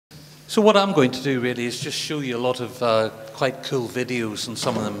So what I'm going to do really is just show you a lot of quite cool videos, and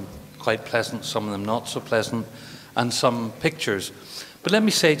some of them quite pleasant, some of them not so pleasant, and some pictures. But let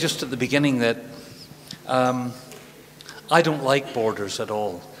me say just at the beginning that I don't like borders at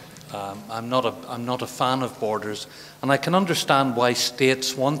all. I'm not a fan of borders, and I can understand why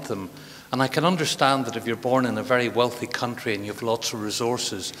states want them. And I can understand that if you're born in a very wealthy country and you have lots of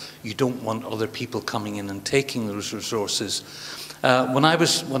resources, you don't want other people coming in and taking those resources. When I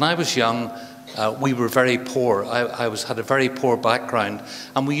was young, we were very poor. I had a very poor background,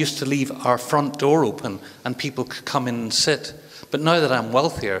 and we used to leave our front door open and people could come in and sit. But now that I'm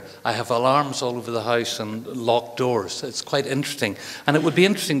wealthier, I have alarms all over the house and locked doors. It's quite interesting. And it would be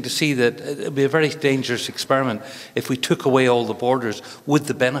interesting to see that it would be a very dangerous experiment if we took away all the borders. Would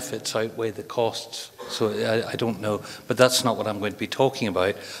the benefits outweigh the costs? So I don't know, but that's not what I'm going to be talking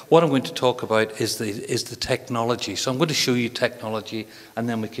about. What I'm going to talk about is the technology. So I'm going to show you technology, and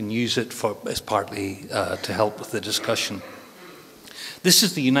then we can use it as partly to help with the discussion. This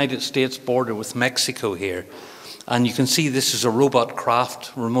is the United States border with Mexico here. And you can see this is a robot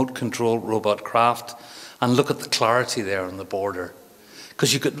craft, remote control robot craft. And look at the clarity there on the border.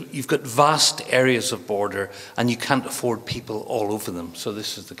 Because you've got vast areas of border, and you can't afford people all over them. So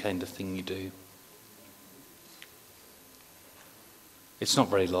this is the kind of thing you do. It's not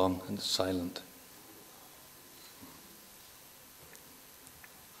very long, and it's silent.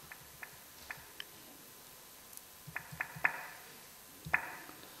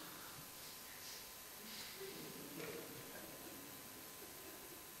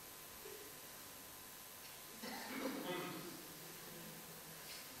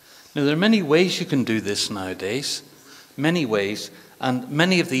 Now, there are many ways you can do this nowadays, many ways, and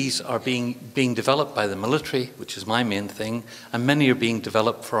many of these are being developed by the military, which is my main thing, and many are being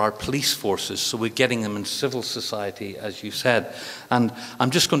developed for our police forces, so we're getting them in civil society, as you said. And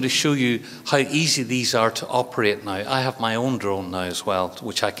I'm just going to show you how easy these are to operate now. I have my own drone now as well,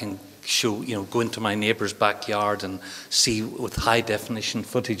 which I can show, go into my neighbour's backyard and see with high definition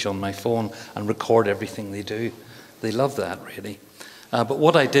footage on my phone and record everything they do. They love that, really. But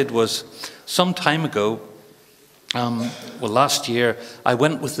what I did was, some time ago, last year, I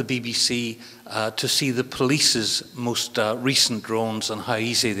went with the BBC to see the police's most recent drones and how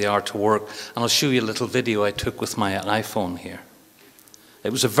easy they are to work. And I'll show you a little video I took with my iPhone here.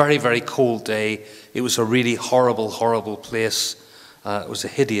 It was a very, very cold day. It was a really horrible, horrible place. It was a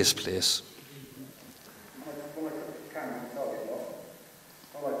hideous place.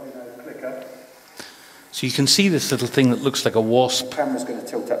 So you can see this little thing that looks like a wasp. The camera's going to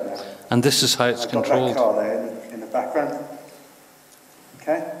tilt up now. And this is how it's controlled. I've got that car there in the background.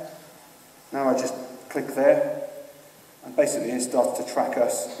 Okay. Now I just click there. And basically it starts to track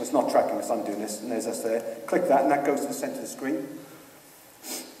us. Well, it's not tracking us, I'm doing this. And there's us there. Click that and that goes to the centre of the screen.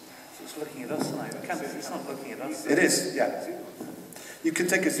 So it's looking at us now. It's not looking at us. It is, yeah. You can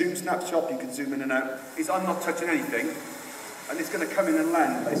take a zoom snapshot. You can zoom in and out. I'm not touching anything. And it's going to come in and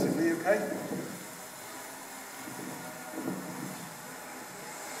land, basically, okay?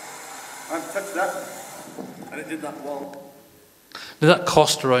 I haven't touched that, and it did that well. Now that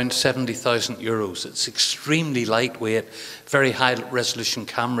cost around 70,000 euros. It's extremely lightweight, very high resolution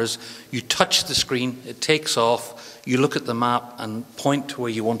cameras. You touch the screen, it takes off, you look at the map and point to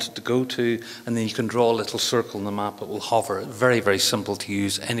where you want it to go to, and then you can draw a little circle on the map, it will hover. Very, very simple to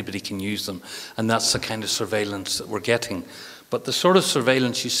use, anybody can use them. And that's the kind of surveillance that we're getting. But the sort of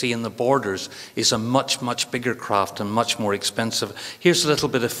surveillance you see in the borders is a much, much bigger craft and much more expensive. Here's a little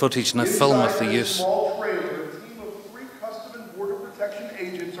bit of footage and a film of the use. In a small trailer, a team of 3 Customs and Border Protection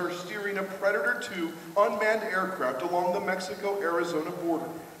agents are steering a Predator II unmanned aircraft along the Mexico-Arizona border.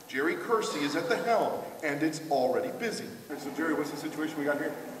 Jerry Kersey is at the helm, and it's already busy. So Jerry, what's the situation we got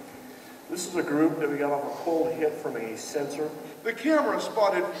here? This is a group that we got off a cold hit from a sensor. The camera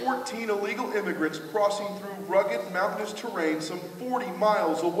spotted 14 illegal immigrants crossing through rugged mountainous terrain some 40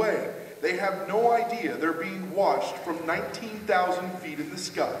 miles away. They have no idea they're being watched from 19,000 feet in the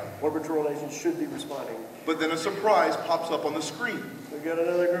sky. Border Patrol agents should be responding. But then a surprise pops up on the screen. We got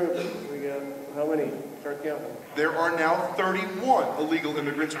another group. We got, how many? Start counting. There are now 31 illegal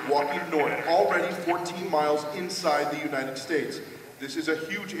immigrants walking north, already 14 miles inside the United States. This is a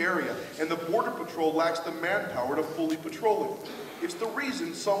huge area, and the Border Patrol lacks the manpower to fully patrol it. It's the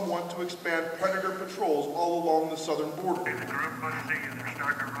reason some want to expand Predator patrols all along the southern border. The group must see you. They're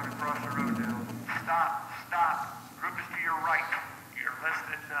starting to run across the road now. Stop, stop. Group is to your right. You're less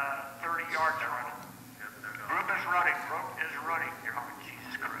than 30 yards running. Group is running. Group is running. You're oh,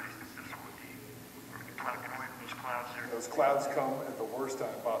 Jesus Christ. This one deep. We're clouds away from those clouds there. Those clouds come at the worst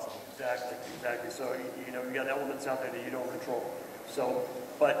time possible. Exactly, exactly. So, you know, you got elements out there that you don't control. So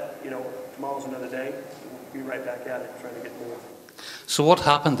But, you know, tomorrow's another day. We'll be right back at it, trying to get more. So what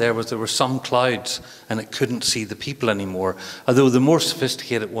happened there was there were some clouds and it couldn't see the people anymore, although the more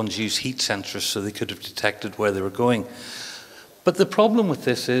sophisticated ones use heat sensors so they could have detected where they were going. But the problem with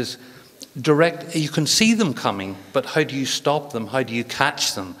this is you can see them coming, but how do you stop them? How do you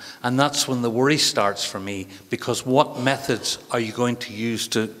catch them? And that's when the worry starts for me, because what methods are you going to use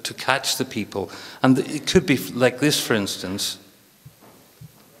to catch the people? And it could be like this, for instance.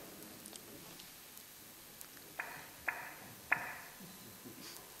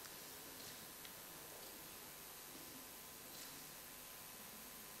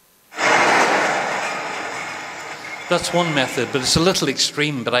 That's one method, but it's a little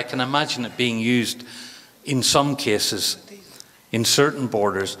extreme, but I can imagine it being used in some cases, in certain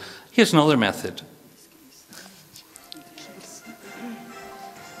borders. Here's another method.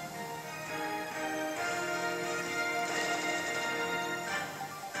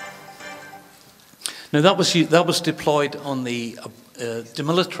 Now that was deployed on the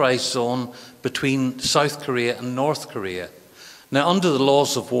demilitarized zone between South Korea and North Korea. Now under the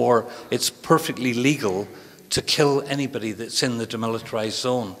laws of war, it's perfectly legal to kill anybody that's in the demilitarized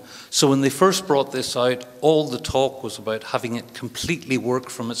zone. So when they first brought this out, all the talk was about having it completely work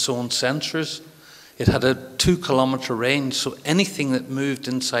from its own sensors. It had a 2-kilometer range, so anything that moved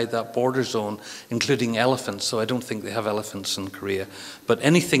inside that border zone, including elephants, so I don't think they have elephants in Korea, but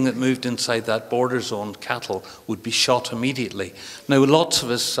anything that moved inside that border zone, cattle, would be shot immediately. Now lots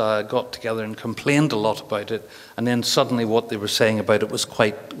of us got together and complained a lot about it, and then suddenly what they were saying about it was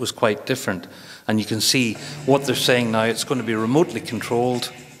quite different. And you can see what they're saying now, it's going to be remotely controlled,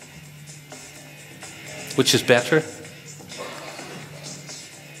 which is better.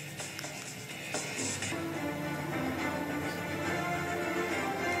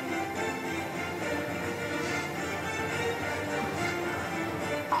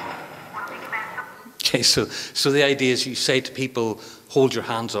 Okay, so the idea is you say to people, hold your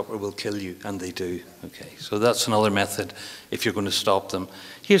hands up or we'll kill you, and they do. Okay, so that's another method if you're going to stop them.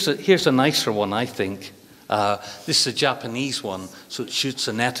 Here's a nicer one, I think. This is a Japanese one, so it shoots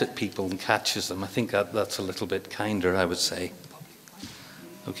a net at people and catches them. I think that's a little bit kinder, I would say.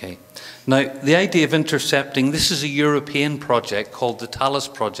 Okay. Now, the idea of intercepting, this is a European project called the Thales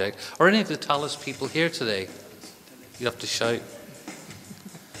Project. Are any of the Thales people here today? You have to shout.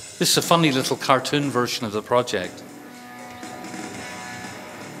 This is a funny little cartoon version of the project.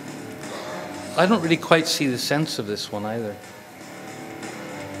 I don't really quite see the sense of this one either.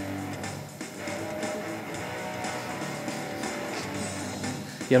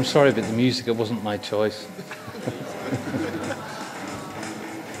 Yeah, I'm sorry about the music, it wasn't my choice.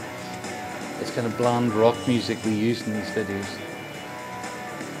 It's kind of bland rock music we use in these videos.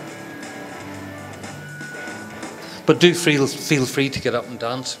 But do feel free to get up and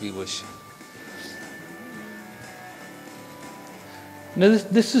dance if you wish. Now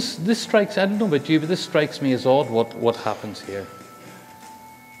this strikes, I don't know about you, but this strikes me as odd what happens here.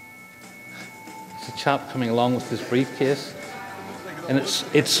 It's a chap coming along with his briefcase, and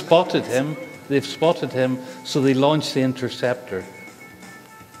it's spotted him, they've spotted him, so they launch the interceptor.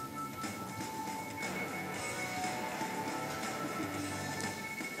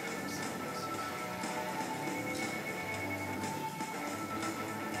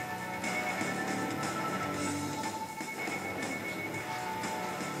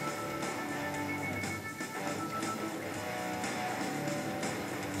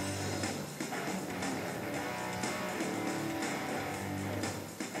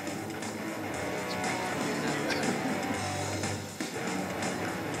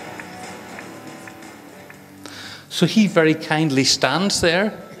 So he very kindly stands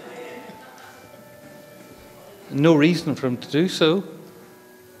there. No reason for him to do so.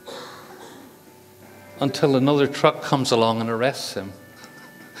 Until another truck comes along and arrests him.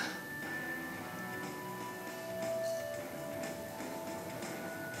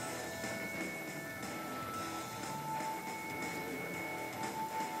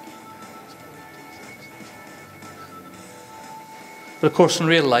 But of course in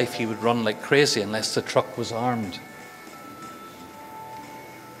real life he would run like crazy unless the truck was armed.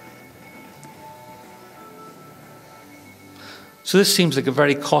 So this seems like a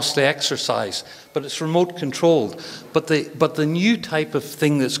very costly exercise, but it's remote controlled. But the new type of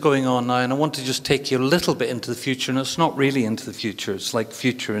thing that's going on now, and I want to just take you a little bit into the future, and it's not really into the future, it's like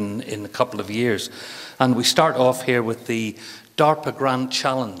future in a couple of years. And we start off here with the DARPA Grand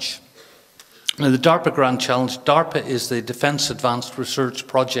Challenge. Now the DARPA Grand Challenge, DARPA is the Defense Advanced Research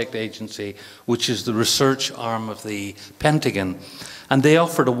Project Agency, which is the research arm of the Pentagon. And they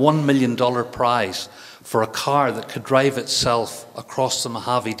offered a $1 million prize for a car that could drive itself across the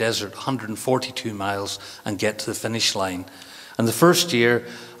Mojave Desert, 142 miles, and get to the finish line. And the first year,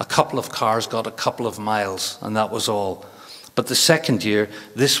 a couple of cars got a couple of miles, and that was all. But the second year,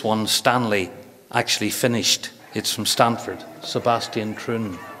 this one, Stanley, actually finished. It's from Stanford, Sebastian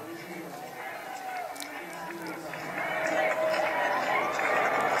Trun.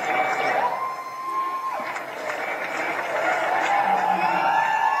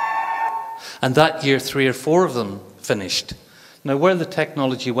 And that year, 3 or 4 of them finished. Now, where the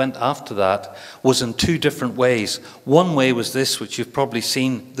technology went after that was in 2 different ways. One way was this, which you've probably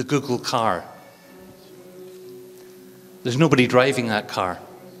seen, the Google car. There's nobody driving that car.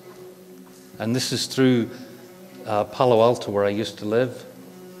 And this is through Palo Alto, where I used to live.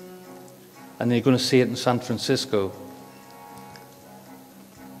 And you're going to see it in San Francisco.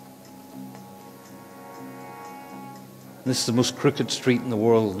 This is the most crooked street in the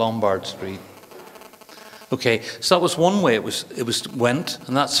world, Lombard Street. Okay, so that was one way it went,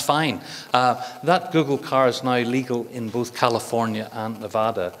 and that's fine. That Google car is now legal in both California and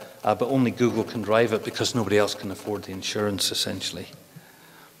Nevada, but only Google can drive it because nobody else can afford the insurance, essentially.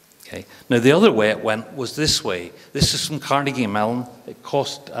 Okay. Now, the other way it went was this way. This is from Carnegie Mellon. It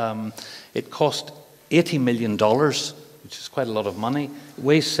cost $80 million, which is quite a lot of money. It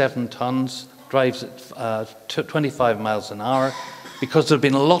weighs 7 tons, drives at 25 miles an hour. Because there have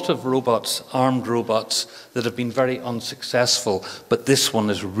been a lot of robots, armed robots, that have been very unsuccessful, but this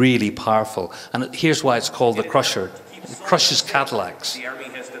one is really powerful. And here's why it's called the Crusher. It crushes Cadillacs.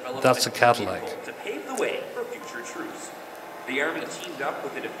 That's a Cadillac. To pave the way for future truths. The Army teamed up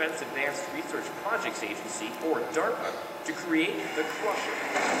with the Defense Advanced Research Projects Agency, or DARPA, to create the Crusher.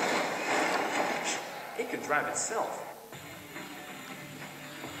 It can drive itself.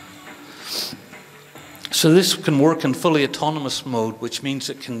 So this can work in fully autonomous mode, which means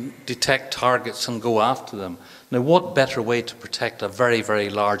it can detect targets and go after them. Now, what better way to protect a very, very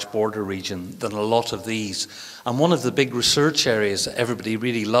large border region than a lot of these? And one of the big research areas that everybody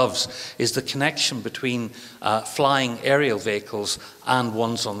really loves is the connection between flying aerial vehicles and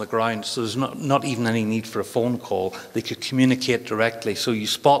ones on the ground. So there's not even any need for a phone call. They could communicate directly. So you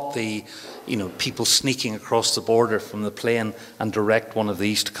spot the people sneaking across the border from the plane and direct one of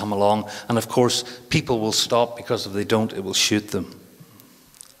these to come along. And of course, people will stop because if they don't, it will shoot them.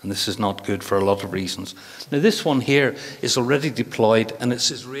 And this is not good for a lot of reasons. Now, this one here is already deployed, and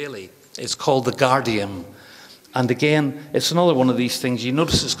it's Israeli. It's called the Guardian. And again, it's another one of these things. You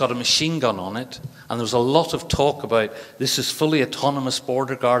notice it's got a machine gun on it, and there's a lot of talk about this is fully autonomous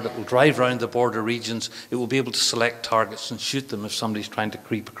border guard. It will drive around the border regions. It will be able to select targets and shoot them if somebody's trying to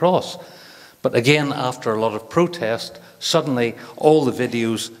creep across. But again, after a lot of protest, suddenly all the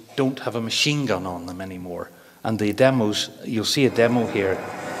videos don't have a machine gun on them anymore. And the demos, you'll see a demo here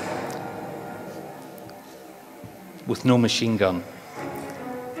with no machine gun.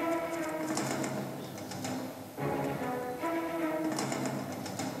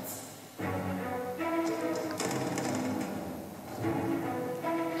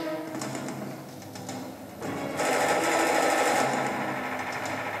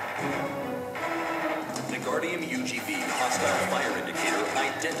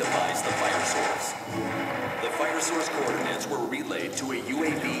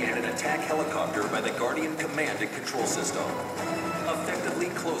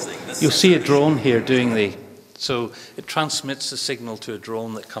 You'll see a drone here doing so it transmits the signal to a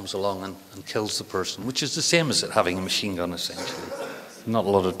drone that comes along and kills the person, which is the same as it having a machine gun, essentially. Not a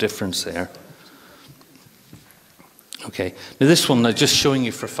lot of difference there. Okay, now this one I'm just showing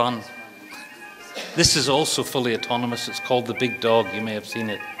you for fun. This is also fully autonomous. It's called the Big Dog. You may have seen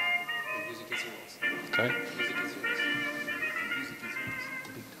it. Sorry?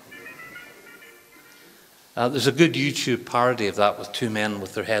 There's a good YouTube parody of that with 2 men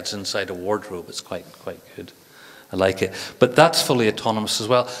with their heads inside a wardrobe. It's quite good. I like it. But that's fully autonomous as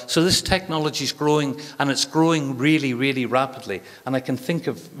well. So this technology is growing, and it's growing really, really rapidly. And I can think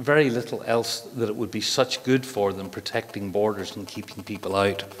of very little else that it would be such good for than protecting borders and keeping people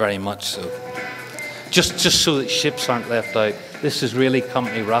out, very much so. Just so that ships aren't left out. This is really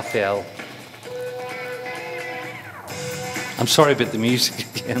company Raphael. I'm sorry about the music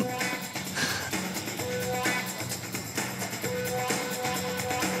again.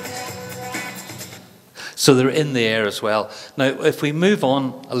 So they're in the air as well. Now, if we move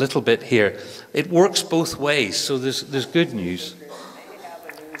on a little bit here, it works both ways. So there's good news. May have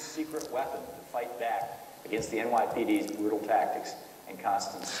a new secret weapon to fight back against the NYPD's brutal tactics and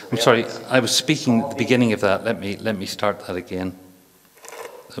constant surveillance. I'm sorry, I was speaking at the beginning of that. Let me start that again.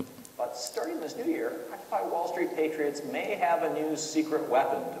 But starting this new year, Occupy Wall Street patriots may have a new secret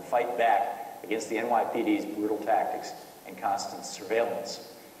weapon to fight back against the NYPD's brutal tactics and constant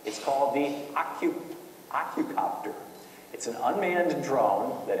surveillance. It's called the Occupcopter. It's an unmanned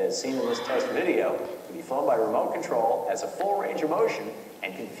drone that, as seen in this test video, can be flown by remote control, has a full range of motion,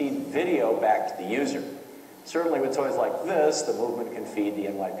 and can feed video back to the user. Certainly with toys like this, the movement can feed the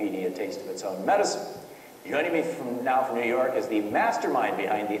NYPD a taste of its own medicine. Joining me from New York is the mastermind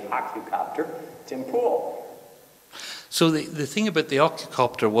behind the Occupcopter, Tim Poole. So the thing about the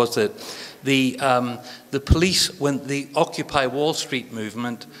Occupcopter was that the police, when the Occupy Wall Street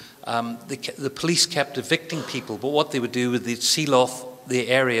movement, the police kept evicting people, but what they would do is they'd seal off the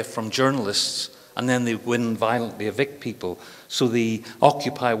area from journalists, and then they would go in and violently evict people. So the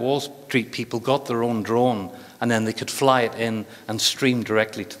Occupy Wall Street people got their own drone, and then they could fly it in and stream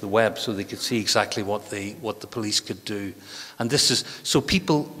directly to the web, so they could see exactly what the police could do. And this is so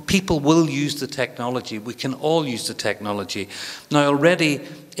people will use the technology. We can all use the technology. Now already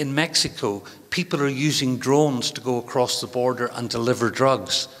in Mexico, people are using drones to go across the border and deliver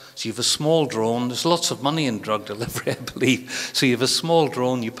drugs. So you have a small drone, there's lots of money in drug delivery, I believe. So you have a small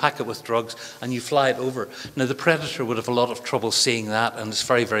drone, you pack it with drugs, and you fly it over. Now the predator would have a lot of trouble seeing that, and it's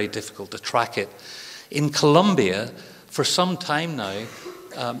very, very difficult to track it. In Colombia, for some time now,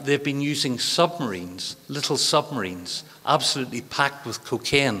 they've been using submarines, little submarines, absolutely packed with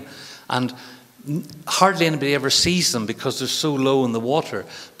cocaine. And hardly anybody ever sees them because they're so low in the water,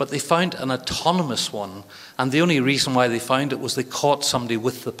 but they found an autonomous one, and the only reason why they found it was they caught somebody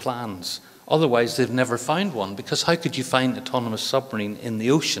with the plans. Otherwise, they've never found one, because how could you find an autonomous submarine in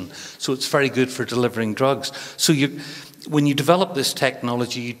the ocean? So it's very good for delivering drugs. So when you develop this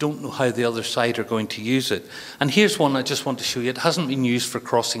technology, you don't know how the other side are going to use it. And here's one I just want to show you. It hasn't been used for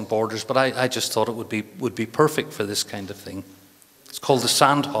crossing borders, but I just thought it would be perfect for this kind of thing. It's called the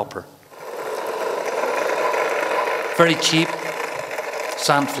Sandhopper. Very cheap,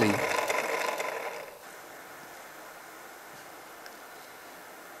 sand flea.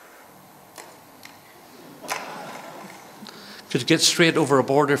 Could get straight over a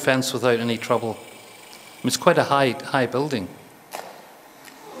border fence without any trouble. I mean, it's quite a high building.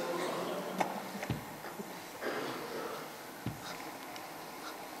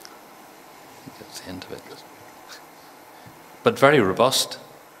 That's the end of it. But very robust.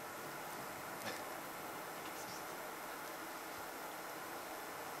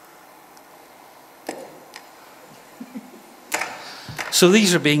 So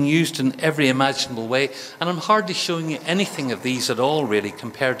these are being used in every imaginable way, and I'm hardly showing you anything of these at all, really,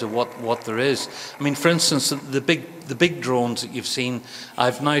 compared to what there is. I mean, for instance, the big drones that you've seen,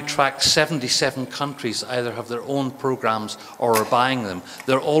 I've now tracked 77 countries either have their own programs or are buying them.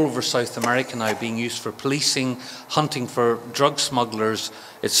 They're all over South America now, being used for policing, hunting for drug smugglers,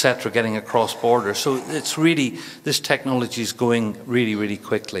 etc., getting across borders. So it's really, this technology is going really, really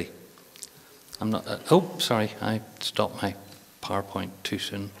quickly. I'm not, oh, sorry, I stopped my PowerPoint too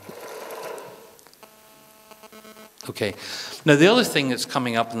soon. Okay. Now the other thing that's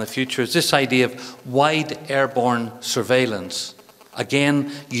coming up in the future is this idea of wide airborne surveillance.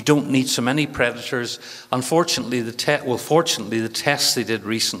 Again, you don't need so many predators. Unfortunately, fortunately, the tests they did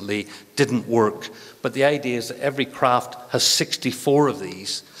recently didn't work. But the idea is that every craft has 64 of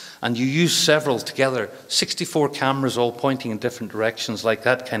these, and you use several together, 64 cameras all pointing in different directions, like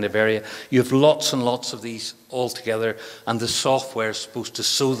that kind of area. You have lots and lots of these all together, and the software is supposed to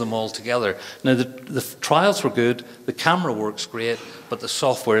sew them all together. Now, the trials were good, the camera works great, but the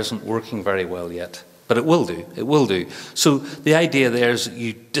software isn't working very well yet. But it will do, it will do. So the idea there is that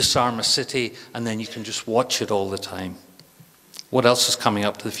you disarm a city, and then you can just watch it all the time. What else is coming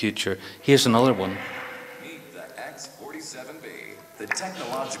up to the future? Here's another one. Meet the X-47B, the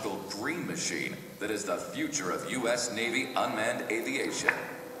technological dream machine that is the future of U.S. Navy unmanned aviation.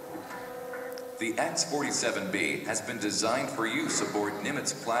 The X-47B has been designed for use aboard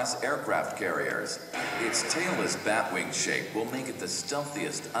Nimitz-class aircraft carriers. Its tailless batwing shape will make it the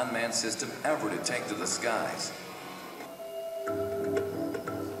stealthiest unmanned system ever to take to the skies.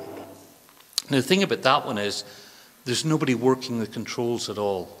 Now, the thing about that one is there's nobody working the controls at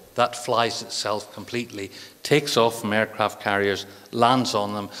all. That flies itself completely, takes off from aircraft carriers, lands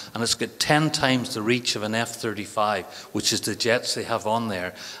on them, and it's got 10 times the reach of an F-35, which is the jets they have on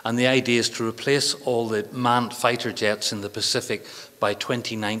there. And the idea is to replace all the manned fighter jets in the Pacific by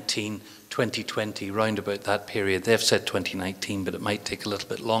 2019, 2020, round about that period. They've said 2019, but it might take a little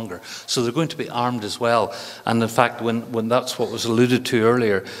bit longer. So they're going to be armed as well. And in fact, when that's what was alluded to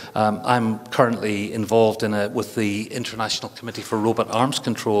earlier, I'm currently involved with the International Committee for Robot Arms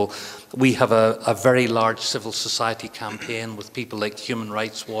Control. We have a very large civil society campaign with people like Human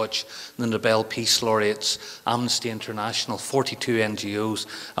Rights Watch, the Nobel Peace Laureates, Amnesty International, 42 NGOs,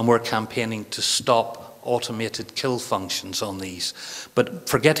 and we're campaigning to stop automated kill functions on these. But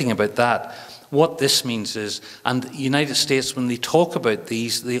forgetting about that, what this means is, and the United States, when they talk about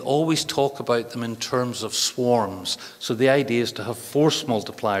these, they always talk about them in terms of swarms. So the idea is to have force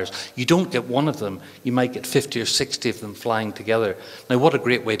multipliers. You don't get one of them, you might get 50 or 60 of them flying together. Now, what a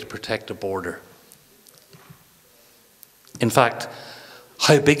great way to protect a border. In fact,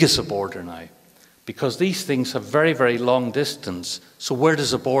 how big is a border now? Because these things have very, very long distance. So where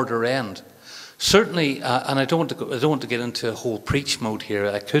does a border end? Certainly, and I don't want to get into a whole preach mode here,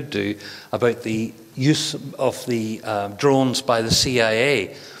 I could do, about the use of the drones by the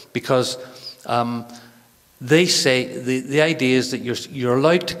CIA, because they say the idea is that you're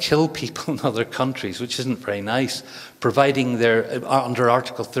allowed to kill people in other countries, which isn't very nice, providing they're under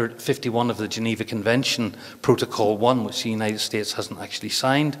Article 51 of the Geneva Convention, Protocol 1, which the United States hasn't actually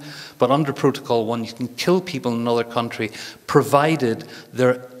signed. But under Protocol 1, you can kill people in another country, provided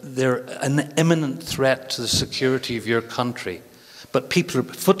they're an imminent threat to the security of your country. But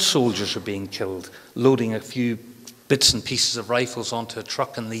foot soldiers are being killed, loading a few bits and pieces of rifles onto a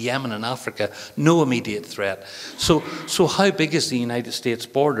truck in the Yemen and Africa, no immediate threat. So how big is the United States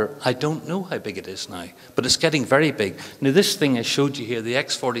border? I don't know how big it is now, but it's getting very big. Now this thing I showed you here, the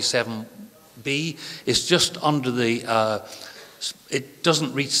X-47B, is just under the, it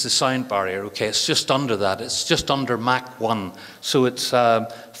doesn't reach the sound barrier, okay, it's just under that, it's just under Mach 1, so it's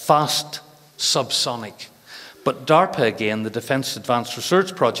fast subsonic. But DARPA, again, the Defense Advanced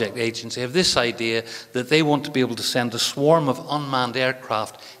Research Project Agency, have this idea that they want to be able to send a swarm of unmanned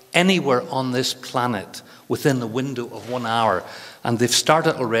aircraft anywhere on this planet within a window of 1 hour. And they've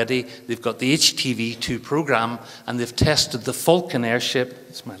started already. They've got the HTV-2 program, and they've tested the Falcon airship.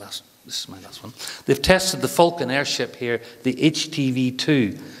 This is my last one. They've tested the Falcon airship here, the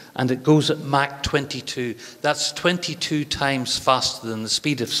HTV-2, and it goes at Mach 22. That's 22 times faster than the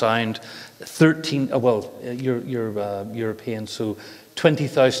speed of sound. 13, you're European, so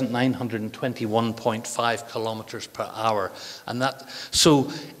 20,921.5 kilometers per hour. And that, so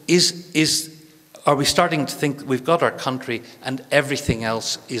are we starting to think that we've got our country and everything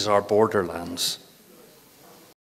else is our borderlands?